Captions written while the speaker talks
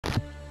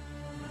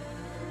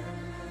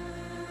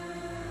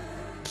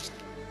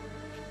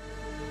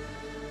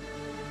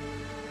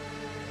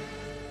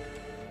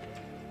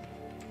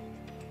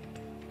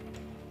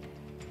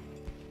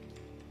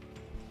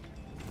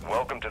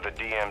to the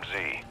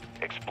DMZ.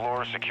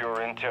 Explore, secure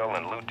intel,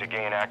 and loot to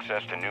gain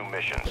access to new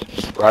missions.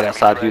 Right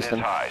outside Enemy threat Houston.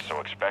 is high, so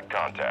expect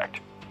contact.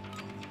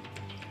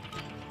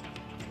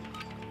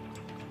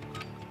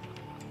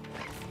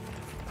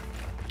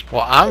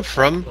 Well, I'm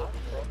from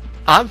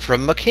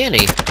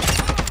McKinney.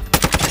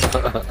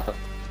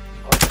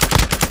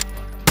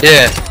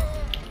 Yeah.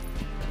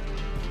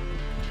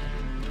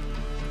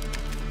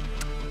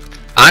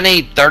 I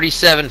need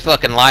 37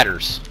 fucking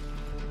lighters.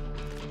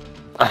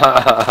 Well,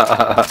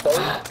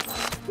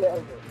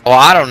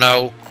 I don't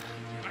know.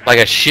 Like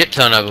a shit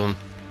ton of them.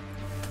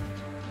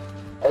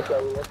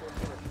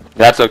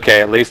 That's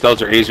okay. At least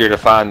those are easier to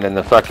find than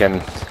the fucking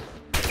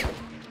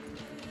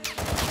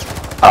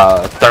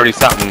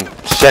 30-something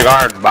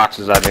cigar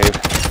boxes I need.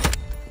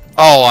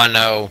 Oh, I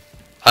know.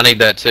 I need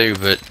that too,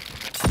 but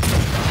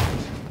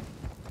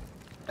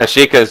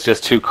Ashika is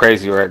just too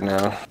crazy right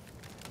now.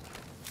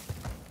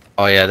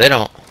 oh yeah, they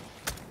don't.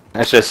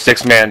 That's just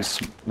 6-man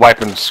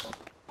wiping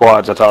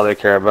squads. That's all they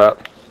care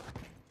about.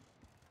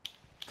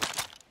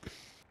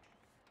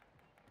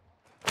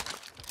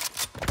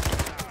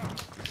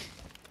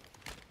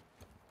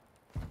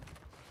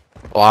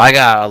 Well, I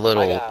got a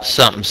little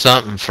something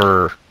something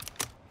for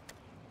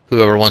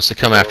whoever wants to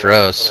come after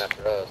us.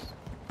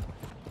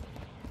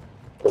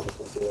 I'm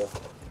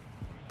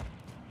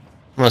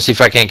gonna see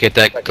if I can't get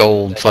that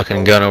gold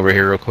fucking gun over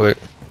here real quick.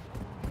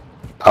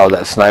 Oh,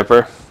 that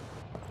sniper?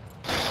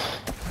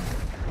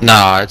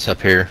 Nah, it's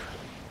up here.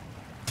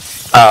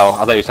 Oh,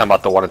 I thought you were talking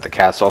about the one at the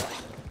castle.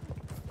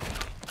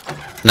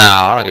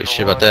 Nah, I don't give a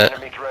shit about that.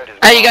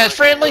 Hey, you guys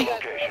friendly?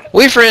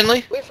 We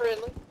friendly.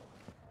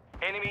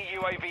 Enemy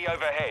UAV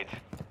overhead.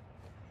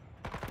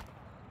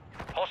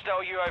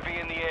 Hostile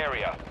UAV in the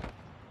area.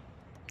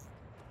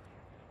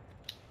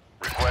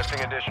 Requesting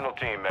additional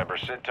team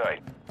members. Sit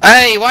tight.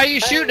 Hey, why are you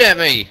shooting at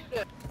me?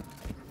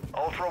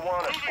 Ultra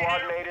One, a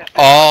squad mate is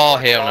Oh,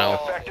 hell no.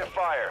 effective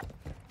fire.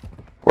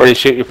 Where did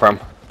he shoot you from?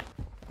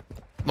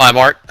 My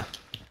mark.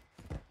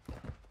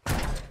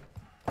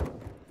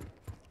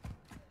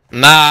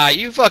 Nah,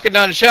 you fucking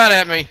done shot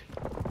at me.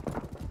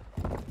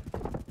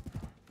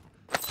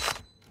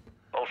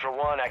 Ultra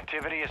One,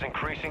 activity is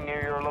increasing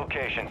near your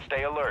location.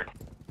 Stay alert.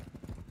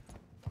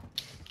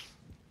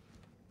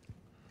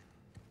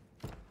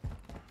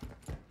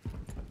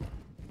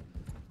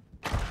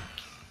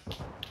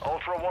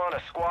 Ultra One,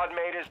 a squad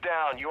mate is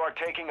down. You are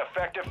taking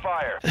effective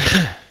fire.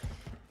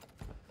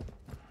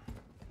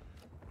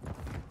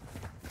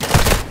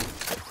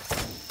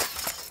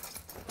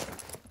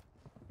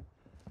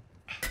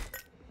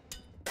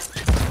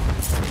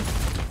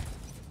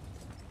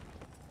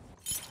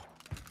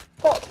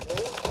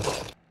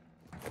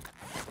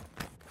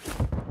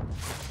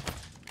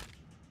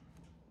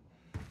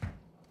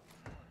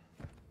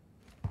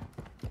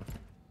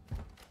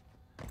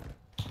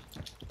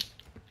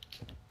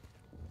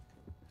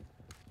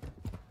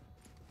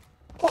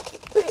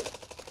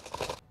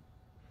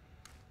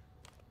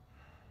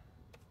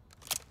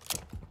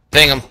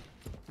 Ding him.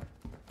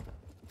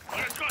 Got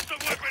a custom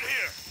weapon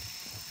here.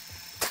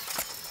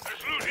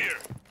 There's loot here.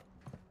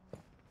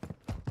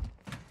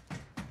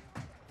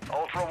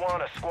 Ultra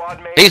One, a squad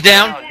mate He's is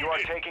down. You are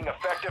taking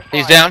effective fire.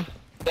 He's down.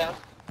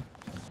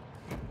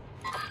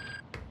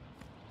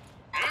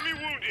 Enemy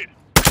wounded.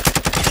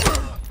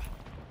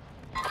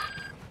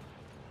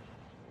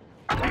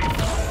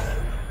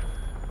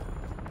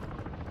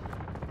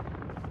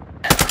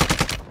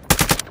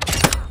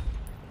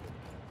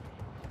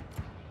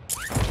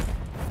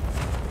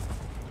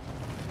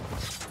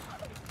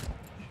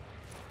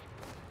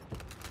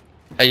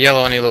 Hey,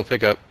 yellow, I need a little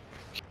pickup.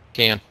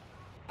 Can.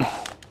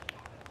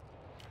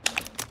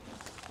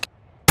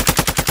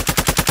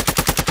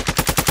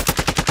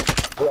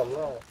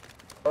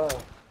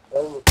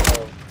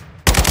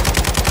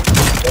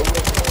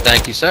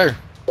 Thank you, sir.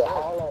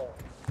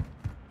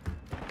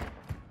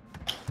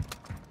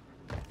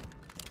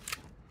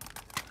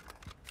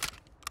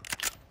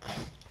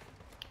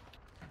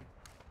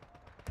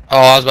 Oh,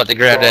 I was about to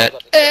grab that.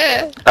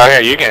 Oh,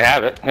 here, you can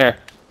have it. Here.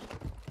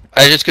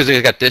 Just because I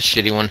got this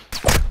shitty one.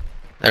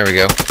 There we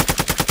go.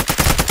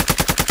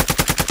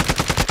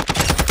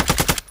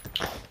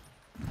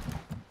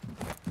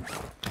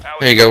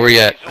 There you go, where you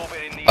at?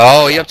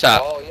 Oh, you up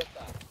top.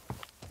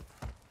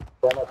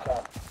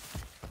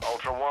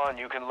 Ultra One,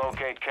 you can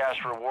locate cash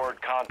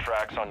reward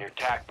contracts on your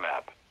TAC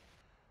map.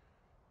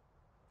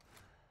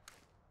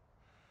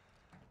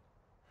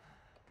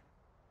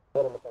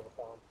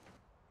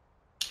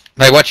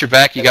 Hey, watch your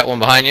back. You got one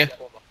behind you.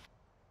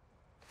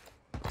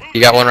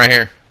 You got one right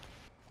here.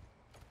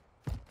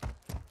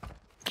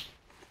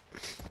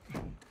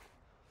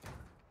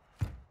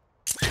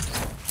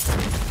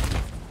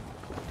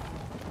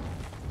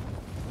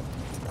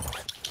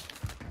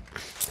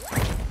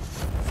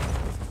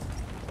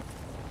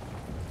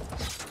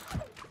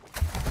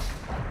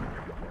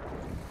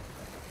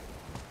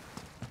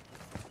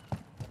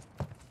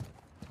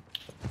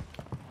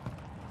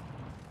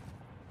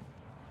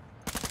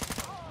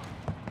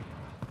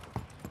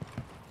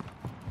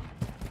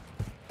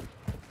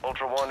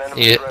 Ultra One,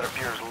 enemy Yeah. threat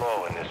appears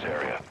low in this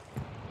area.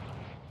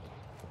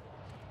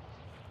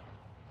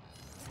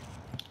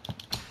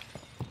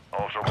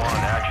 Ultra One,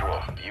 actual.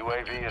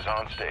 UAV is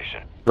on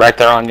station. Right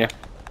there on you.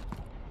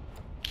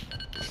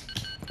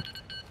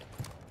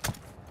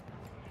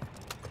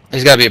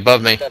 He's got to be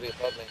above me.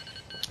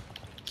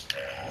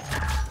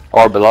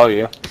 Or below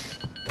you. Yep.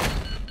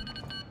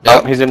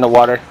 Oh, he's in the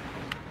water.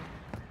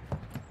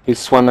 He's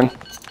swimming.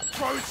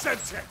 Throwing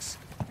Semtex.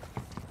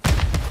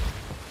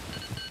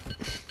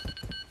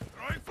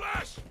 Throwing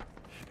flash.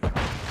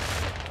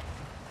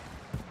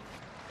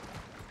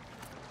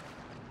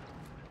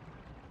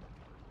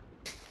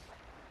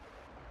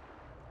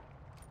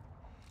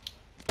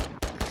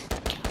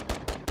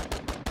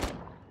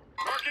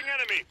 Marking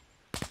enemy.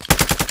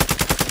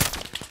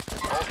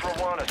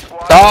 Ultra One, a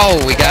squad.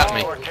 Oh, we got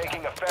me. Are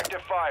taking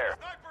effective fire.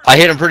 I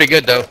hit him pretty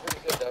good though.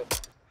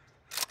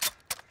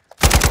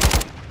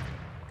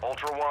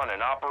 Ultra One,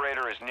 an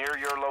operator is near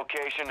your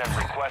location and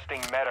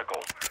requesting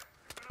medical.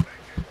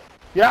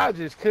 Y'all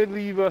just couldn't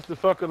leave us the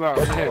fuck alone.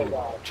 Man.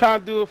 Trying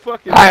to do a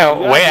fucking. We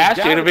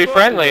asked you to be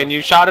friendly and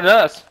you shot at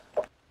us.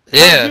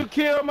 Yeah. You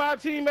killed my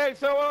teammate,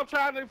 so I'm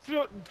trying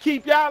to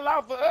keep y'all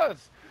off of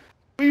us.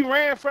 We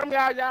ran from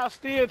y'all, y'all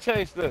still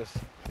chased us.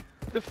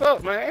 The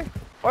fuck, man?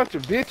 Bunch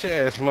of bitch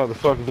ass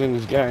motherfuckers in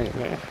this game,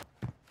 man.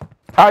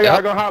 How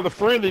y'all gonna holler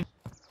friendly?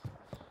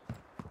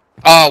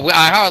 Oh,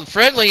 I hollered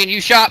friendly and you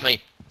shot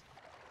me.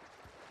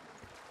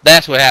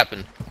 That's what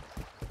happened.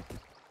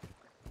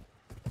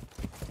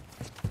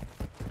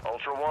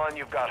 Ultra One,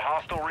 you've got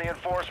hostile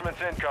reinforcements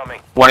incoming.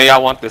 One of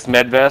y'all want this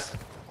med vest?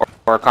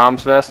 Or a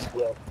comms vest?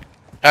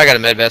 I got a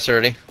med vest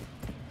already.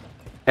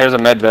 Here's a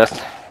med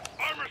vest.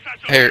 Armor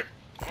satchel. Here.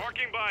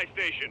 Marking buy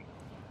station.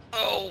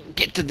 Oh,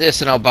 get to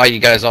this and I'll buy you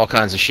guys all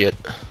kinds of shit.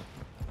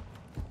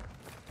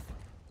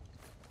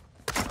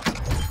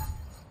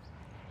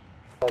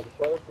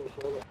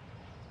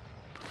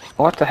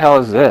 What the hell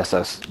is this?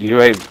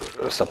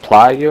 A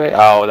supply UA?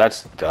 Oh,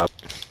 that's dumb.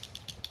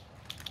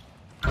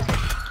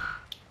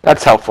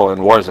 That's helpful in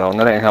Warzone.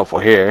 That ain't helpful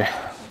here.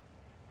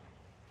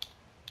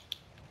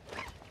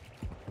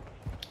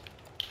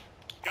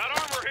 Got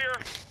armor here.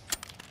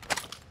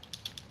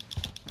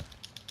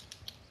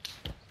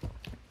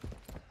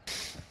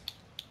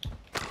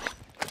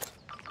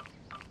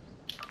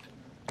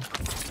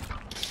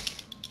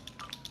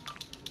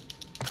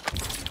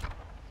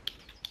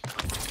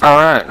 All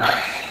right.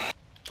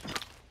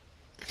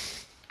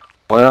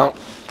 Well,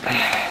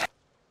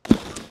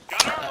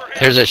 Got armor here.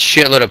 There's a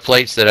shitload of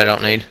plates that I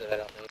don't need.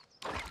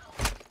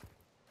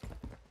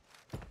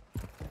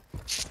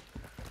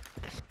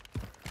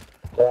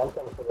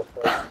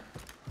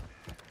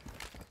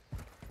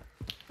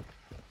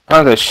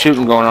 oh, there's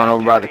shooting going on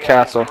over by the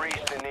castle.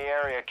 Increased in the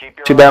area. Keep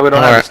your Too bad we don't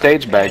have a Alright.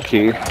 stage bag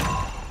key.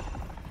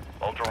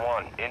 Ultra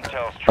One,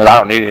 intel's But I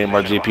don't need any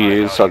more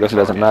GPUs, so I guess it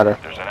doesn't matter.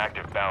 There's an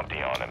active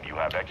bounty on him. You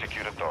have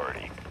execute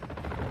authority.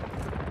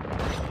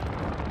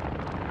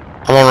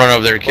 I'm gonna run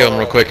over there to kill him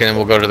real quick and then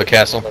we'll go to the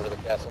castle.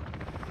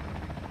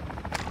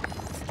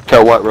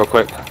 Tell what, real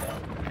quick?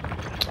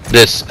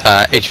 This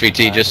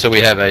HVT, just so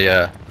we have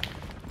a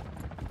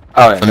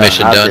Oh, yeah,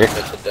 mission I done.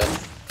 agree.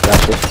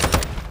 Gotcha.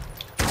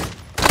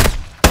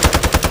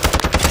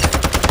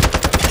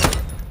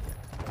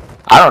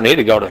 I don't need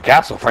to go to the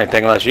castle for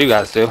anything unless you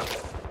guys do.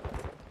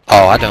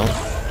 Oh, I don't.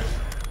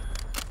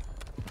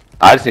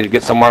 I just need to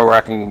get somewhere where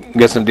I can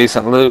get some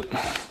decent loot.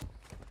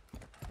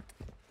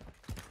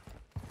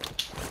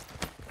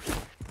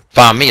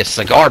 Find me a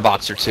cigar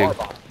box or two.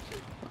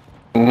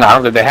 No, I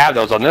don't think they have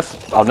those on this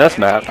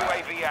map.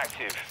 UAV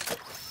active.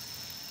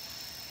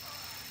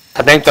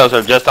 I think those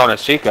are just on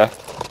Ashika.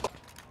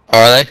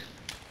 Are they?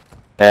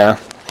 Yeah.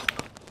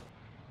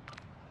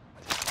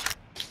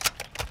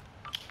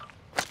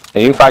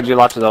 And you can find you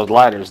lots of those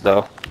lighters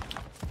though.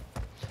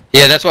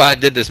 Yeah, that's why I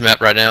did this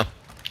map right now.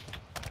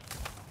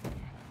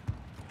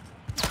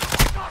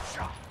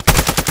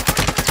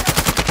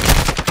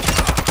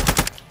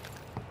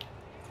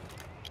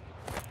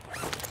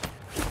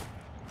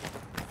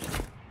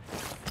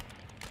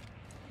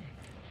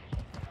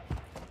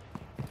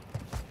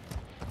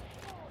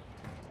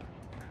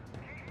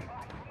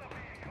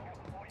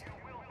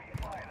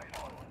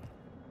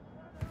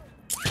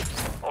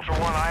 Ultra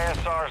One,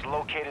 ISR's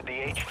located the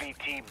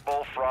HVT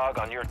Bullfrog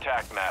on your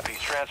TAC map. He's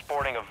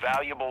transporting a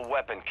valuable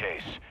weapon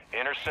case.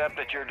 Intercept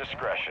at your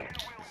discretion.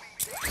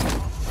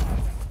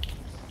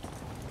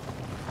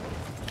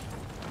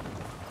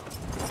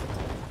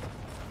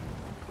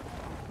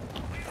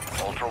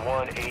 Ultra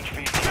One,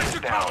 HVT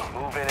is down.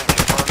 Move in and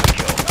confirm the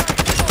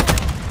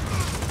kill.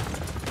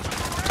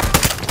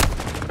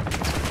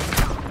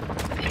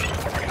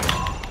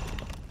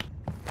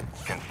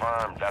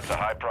 Confirmed. That's a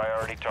high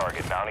priority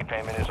target. Bounty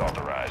payment is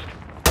authorized.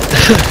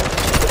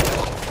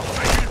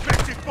 Taking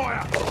effective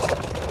fire.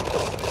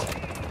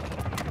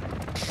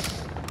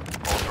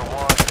 Ultra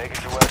One, make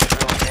it to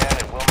Westerville again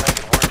and we'll make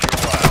it worth your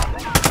while.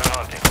 Good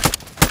hunting.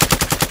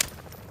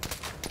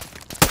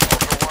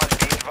 Ultra One,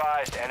 be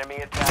advised, enemy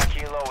attack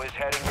helo is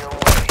heading your way.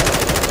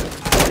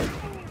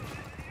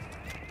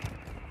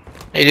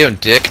 How you doing,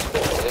 Dick?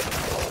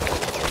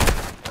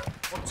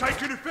 I'm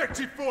taking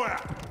effective fire.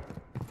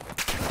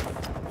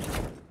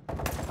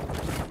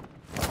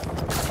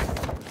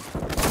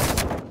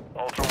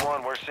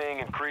 seeing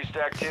increased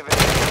activity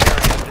in the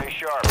area. Stay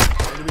sharp.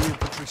 Enemy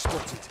infantry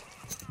spotted.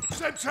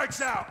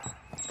 Semtex out!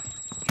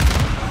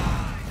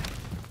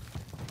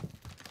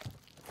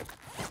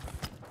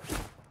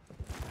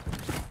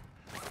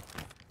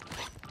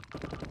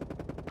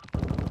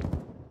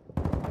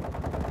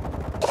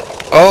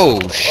 Oh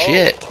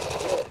shit!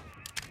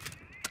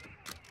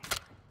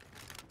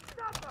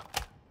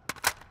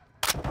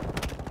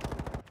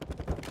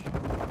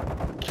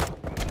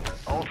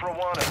 Ultra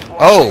One, a squad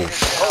Oh mate is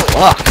down.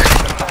 fuck!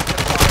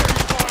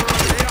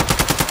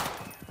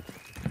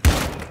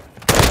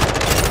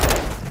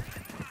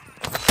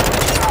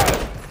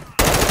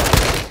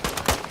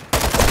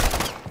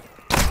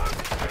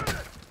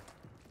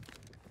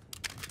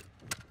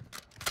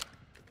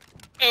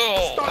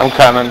 I'm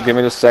coming. Give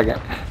me just a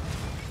second.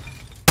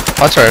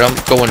 That's alright, I'm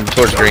going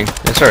towards green.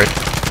 It's alright.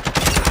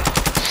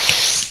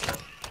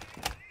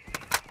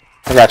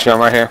 I got you. I'm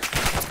right here.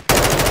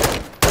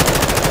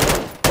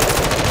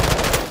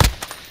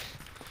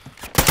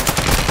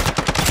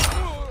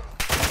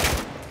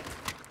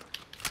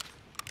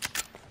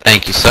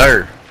 Thank you,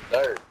 sir.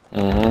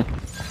 Mm-hmm.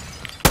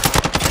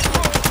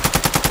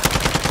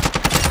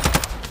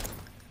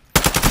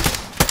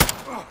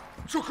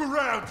 Took a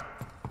round!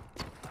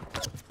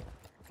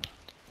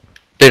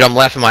 Dude, I'm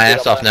laughing my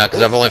ass off now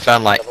because I've only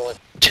found like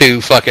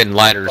 2 fucking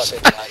lighters.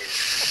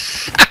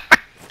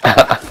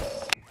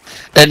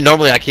 And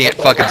normally I can't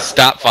fucking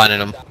stop finding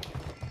them.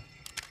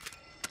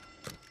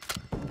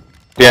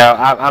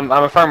 Yeah, I'm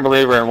a firm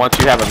believer in once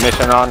you have a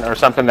mission on or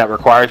something that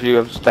requires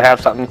you to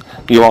have something,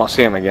 you won't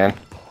see them again.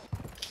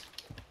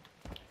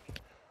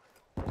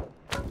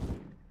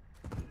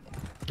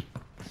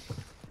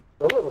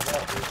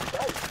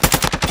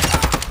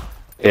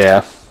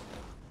 Yeah.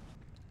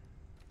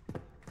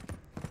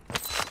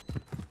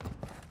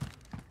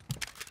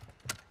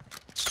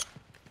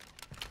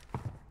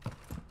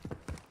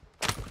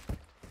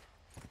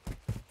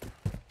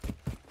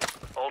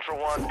 Ultra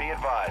One, be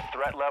advised.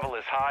 Threat level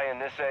is high in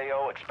this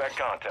AO. Expect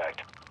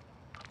contact.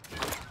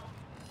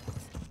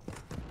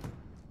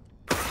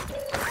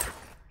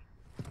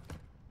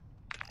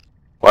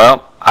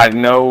 Well, I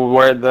know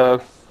where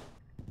the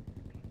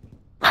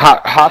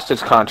hostage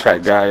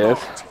contract guy is.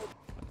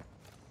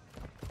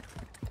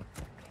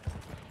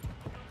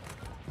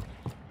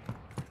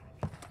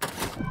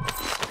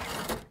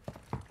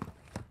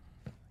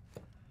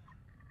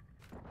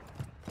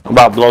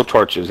 What about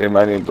blowtorches?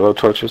 Anybody need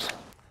blowtorches?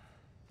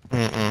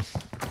 Mm-mm.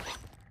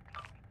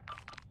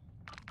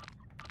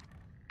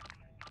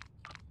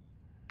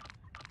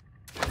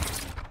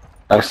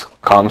 Nice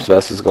comms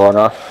vest is going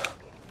off.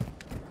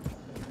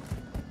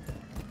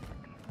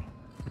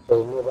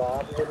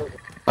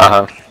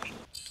 Uh-huh.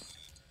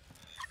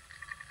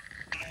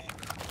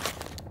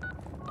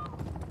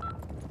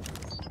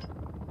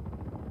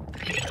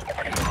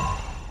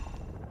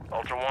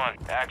 Ultra One,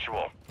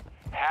 actual.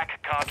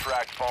 Hack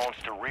contract phones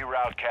to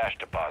reroute cash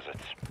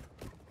deposits.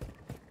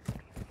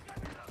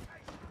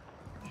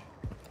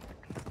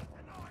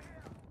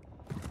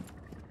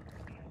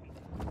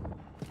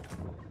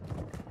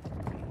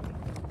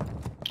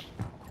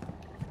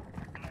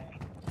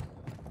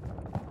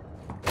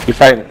 You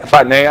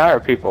fighting AI or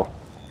people?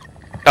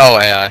 Oh,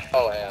 AI.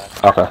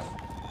 Okay.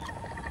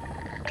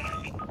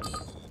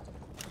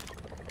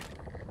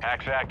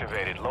 Hacks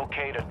activated.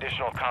 Locate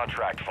additional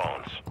contract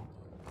phones.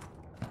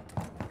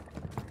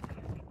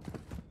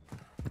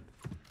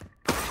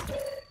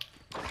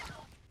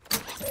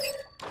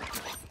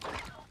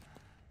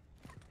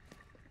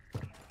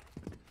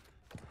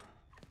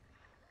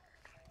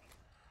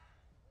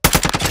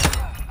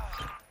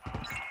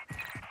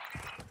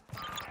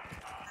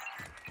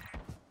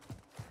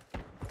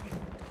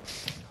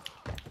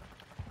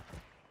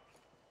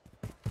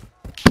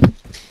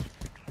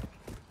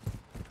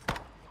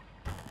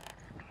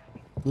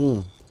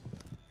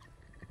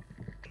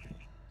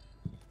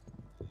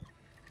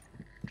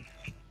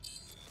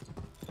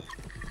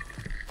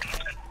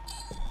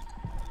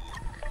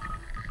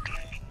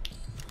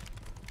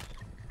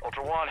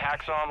 Ultra One,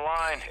 hacks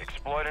online.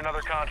 Exploit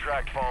another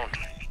contract phone.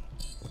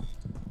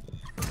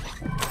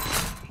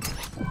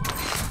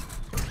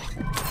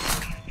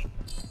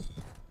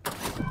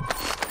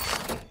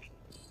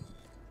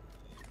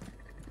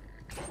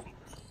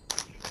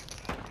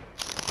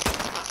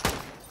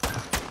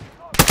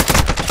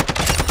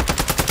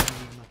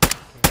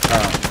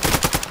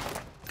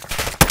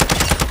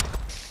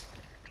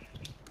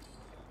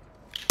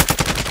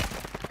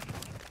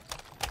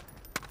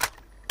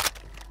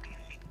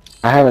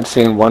 I haven't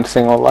seen one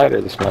single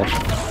lighter this match.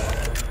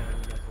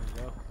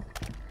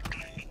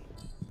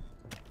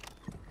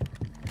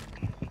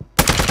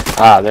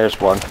 Ah, there's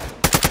one.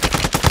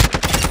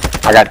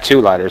 I got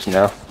 2 lighters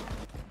now.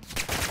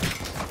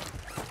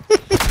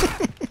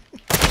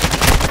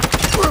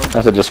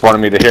 That's just wanted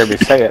me to hear me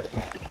say it.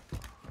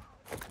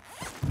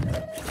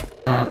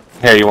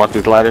 Here, you want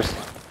these lighters?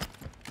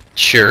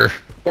 Sure.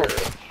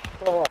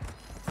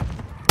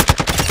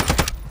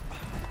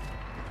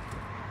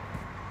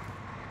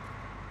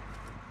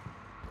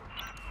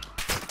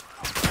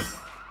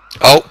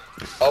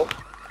 Oh.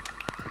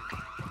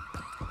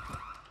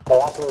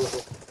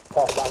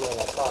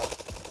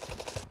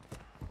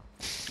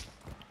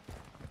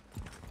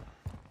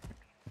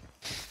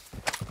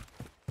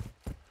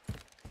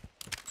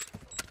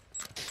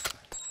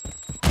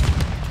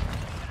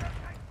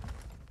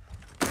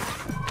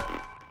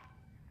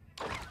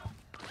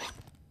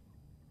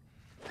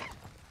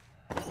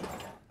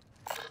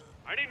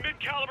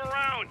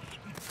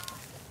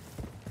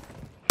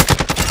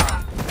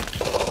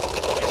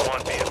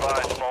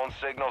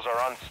 signals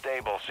are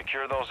unstable.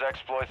 Secure those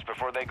exploits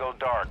before they go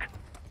dark.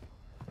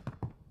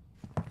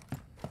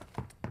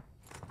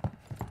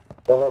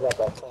 Don't worry about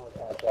that phone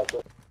contact.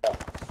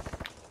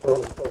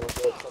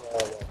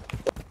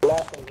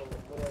 Last one's in the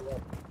middle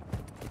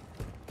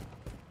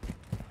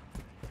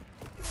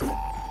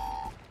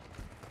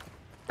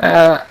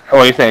of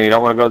what do you think? You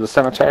don't want to go to the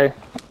cemetery?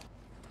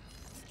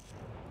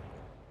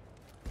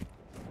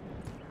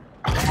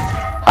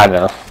 I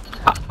know.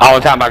 All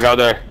the time I go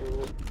there.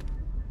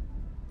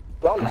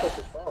 Alright,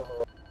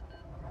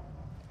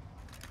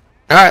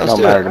 let's Don't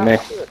do matter it. to me.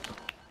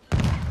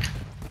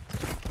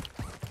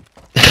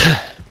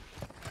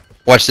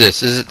 Watch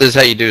this. This is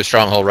how you do a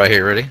stronghold right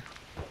here. Ready?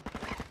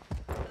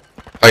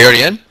 Are you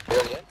already in?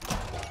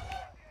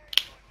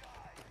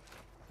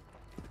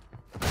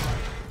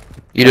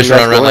 You just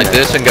run around like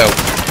this and go.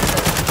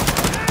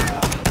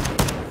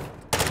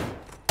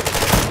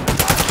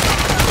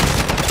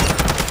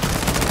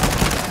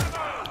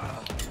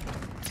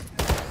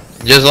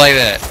 Just like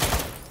that.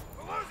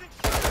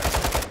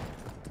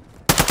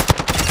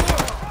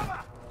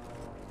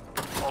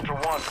 Ultra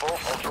One,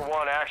 both Ultra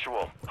One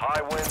actual.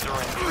 High winds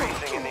are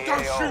increasing in the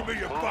AO. shoot me,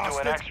 you Move to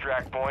bastard. an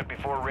extract point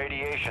before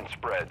radiation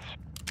spreads.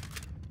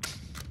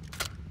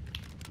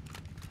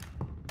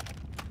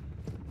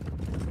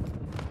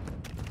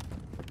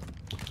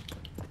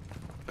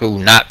 Ooh,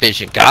 night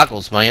vision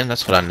goggles, man.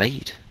 That's what I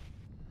need.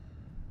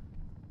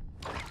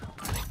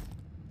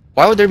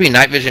 Why would there be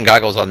night vision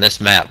goggles on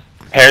this map?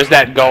 Here's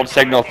that gold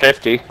signal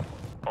 50.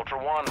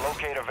 Ultra One,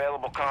 locate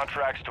available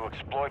contracts to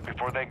exploit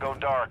before they go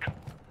dark.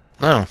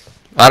 No,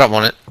 I don't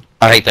want it.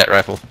 I hate that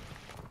rifle.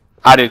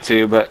 I do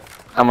too, but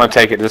I'm gonna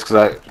take it just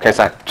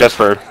just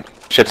for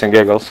shits and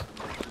giggles.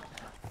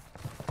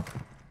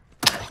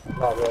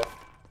 not really.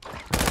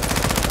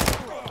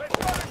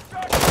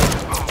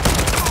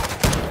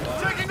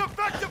 Taking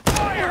effective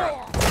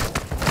fire!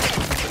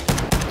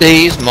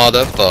 These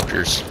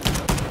motherfuckers.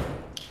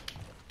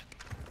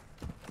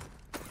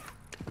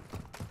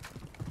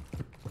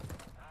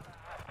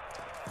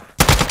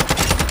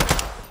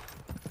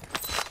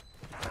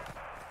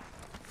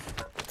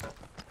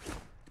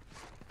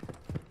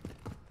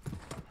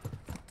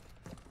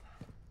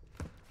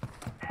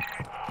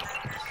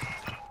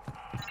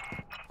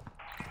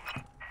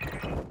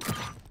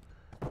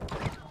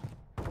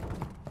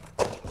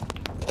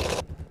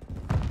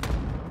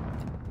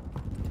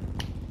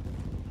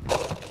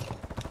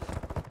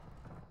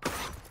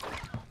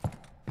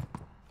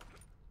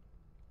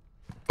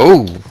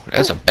 Oh,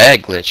 that's a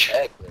bad glitch.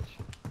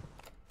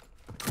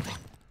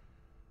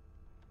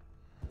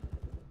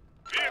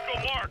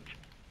 Vehicle marked.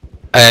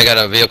 Hey, I got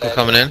a vehicle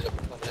coming in.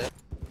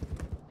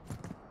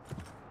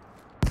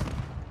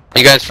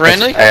 You guys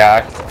friendly?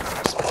 AI.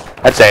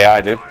 That's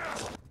AI, dude.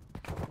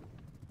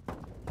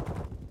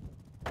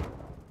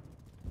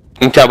 You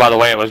can tell by the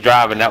way it was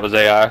driving, that was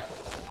AI.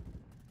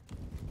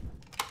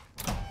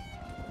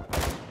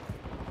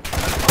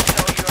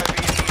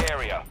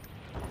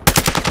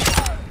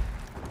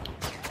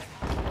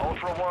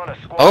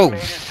 Oh, Ultra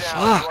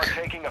fuck.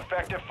 taking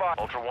effective fire.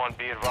 Ultra One,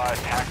 be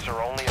advised, hacks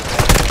are only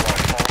available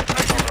while phone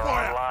signals are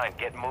online.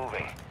 Get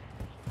moving.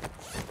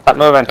 Stop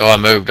moving. Oh, I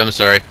moved. I'm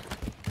sorry.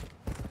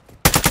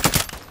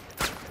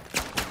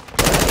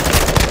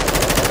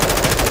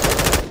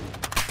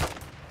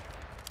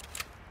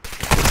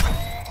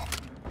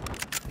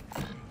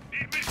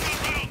 Need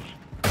missile rounds.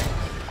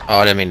 Oh,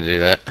 I didn't mean to do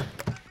that.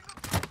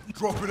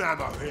 Dropping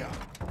ammo here.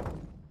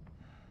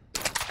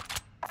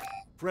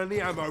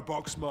 Friendly ammo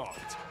box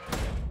marked.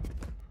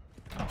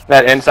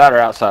 That inside or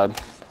outside?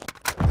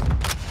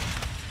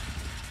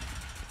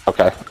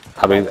 Okay.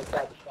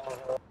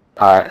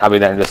 Alright, I'll be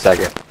there in just a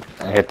second.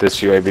 I hit this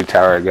UAV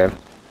tower again.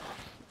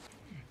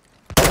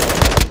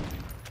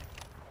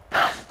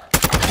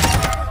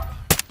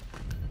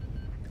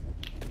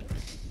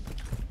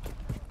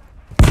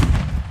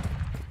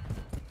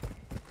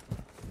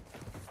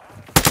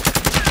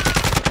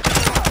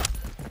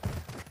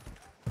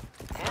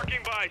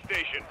 Marking buy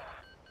station.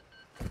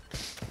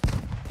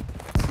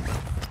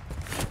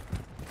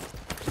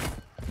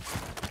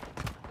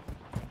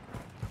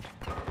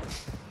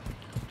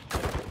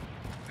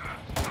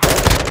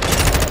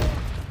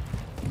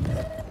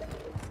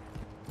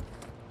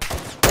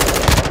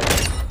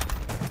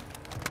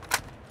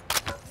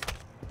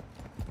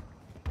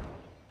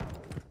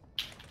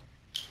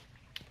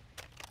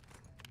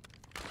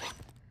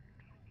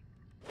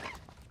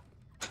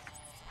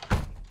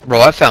 Bro,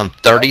 I found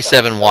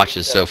 37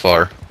 watches so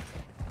far.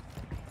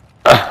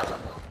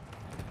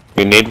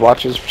 You need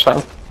watches for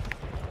something?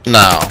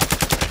 No.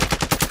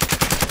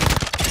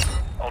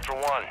 Ultra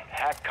One,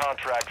 hack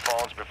contract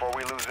phones before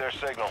we lose their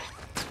signal.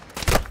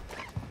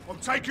 I'm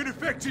taking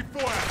effective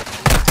fire.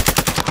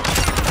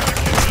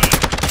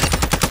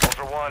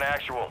 Ultra One,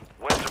 actual.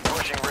 Winds are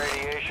pushing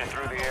radiation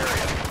through the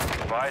area.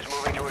 Advise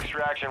moving to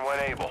extraction when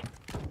able.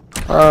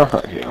 Oh,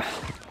 fuck you.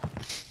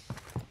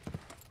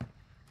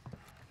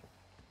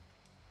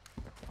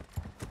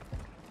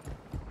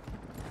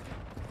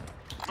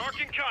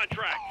 Marking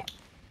contract.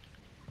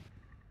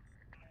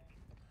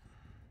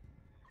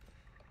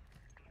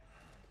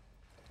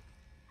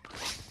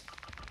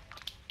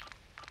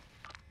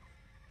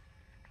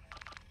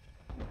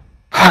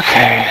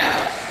 Okay.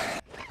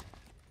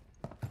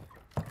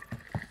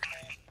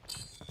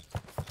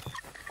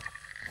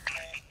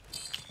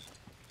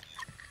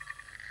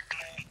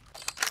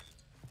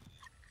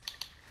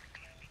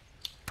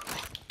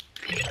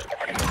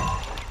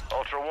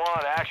 Ultra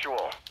One,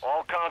 actual.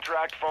 All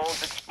contract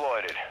phones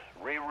exploited.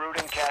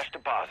 Rerouting cash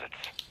deposits.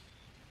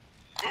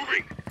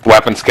 Moving.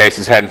 Weapons case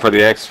is heading for the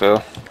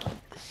exfil.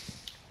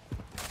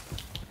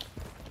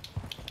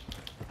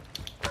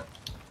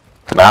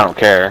 I don't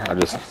care. I'm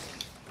just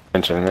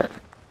mentioning it.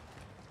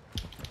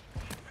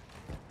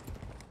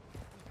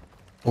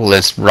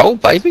 Let's roll,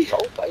 baby.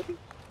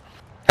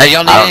 Hey,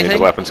 y'all need I don't anything? need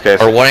the weapons case.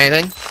 Or want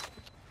anything?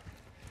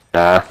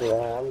 Nah.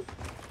 Yeah,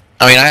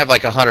 I mean, I have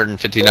like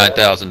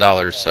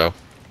 $159,000, so.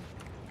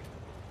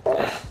 I'm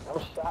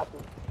shocked.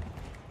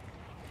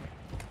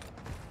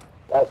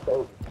 That's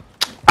over.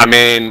 I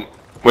mean,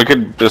 we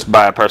could just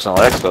buy a personal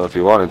exfil if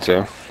you wanted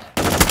to.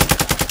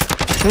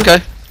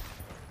 Okay.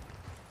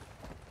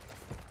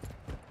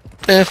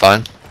 Yeah,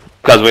 fine.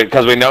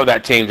 Because we know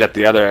that team's at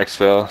the other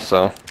exfil,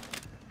 so.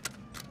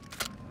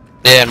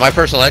 Yeah, and my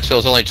personal exfil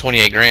is only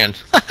 28 grand.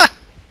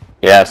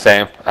 Yeah,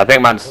 same. I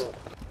think mine's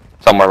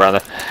somewhere around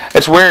there.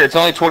 It's weird. It's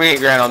only 28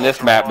 grand on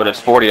this map, but it's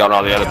 40 on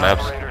all the other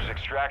maps. Operators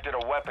extracted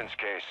a weapons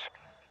case.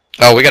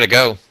 Oh, we gotta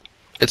go.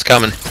 It's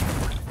coming.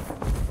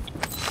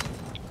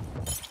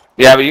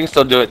 Yeah, but you can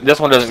still do it. This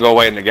one doesn't go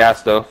away in the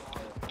gas, though.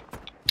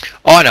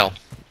 Oh, I know.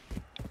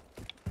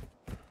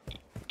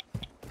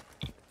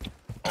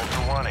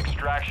 Ultra One,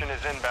 extraction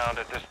is inbound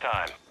at this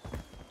time.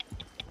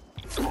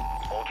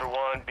 Ultra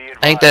One, be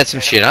advised. Ain't that some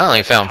shit? I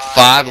only found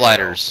 5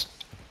 lighters.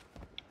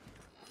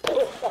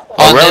 Well,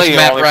 On really, this you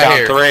map only right found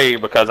here. 3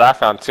 because I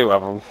found 2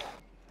 of them.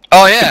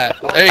 Oh, yeah.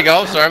 There you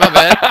go. Sorry, my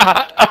bad.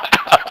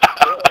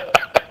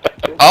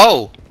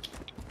 Oh.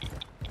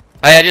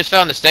 Hey, I just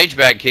found the stage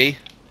bag key.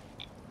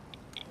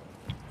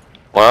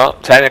 Well,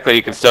 technically,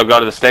 you can still go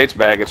to the stage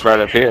bag. It's right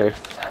up here.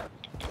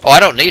 Oh, I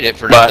don't need it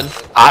for But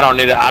nothing. I don't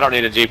need it. I don't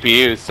need a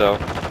GPU, so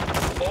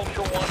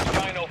Ultra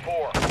One, Dino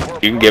 4.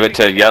 you can give it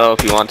to Yellow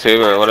if you want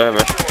to, or whatever.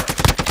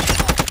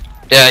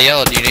 Yeah,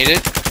 Yellow, do you need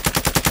it?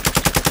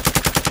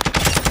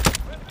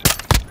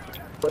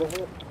 What is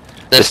it?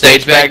 The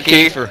stage bag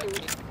key for...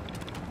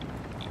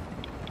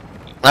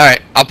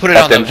 Alright, I'll put it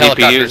Got on the them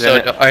helicopter. GPUs So,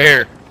 in it. right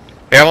here.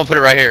 Here, I'm gonna put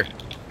it right here.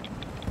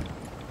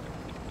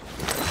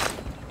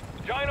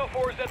 Dino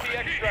 4 is at the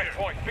extract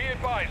point. Be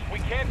advised, we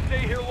can't stay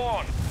here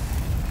long.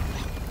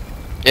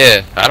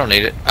 Yeah, I don't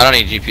need it. I don't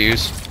need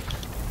GPUs.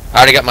 I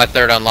already got my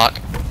 3rd unlock.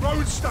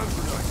 Throwing stun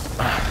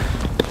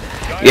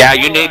grenade. Yeah,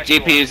 you need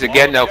GPUs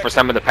again though for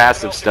some of the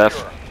passive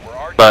stuff,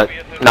 but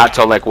not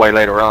till like way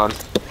later on.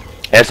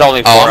 It's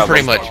only 4 Oh, of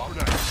them.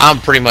 I'm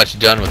pretty much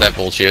done with that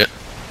bullshit.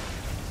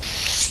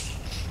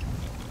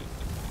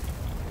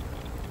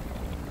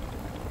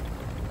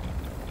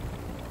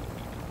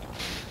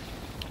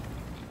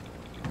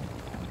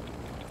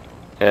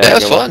 Yeah, That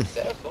was good fun.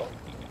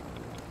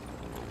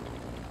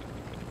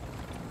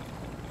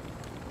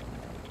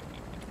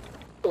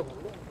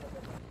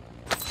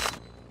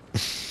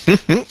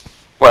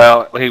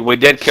 Well, we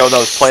did kill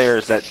those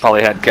players that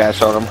probably had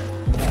cash on them.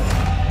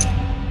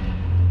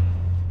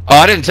 Oh,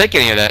 I didn't take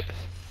any of that.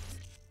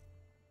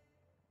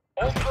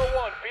 Ultra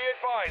One, be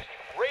advised,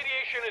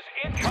 radiation is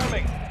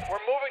incoming.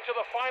 We're moving to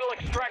the final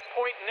extract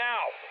point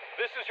now.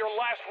 This is your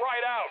last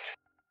ride out.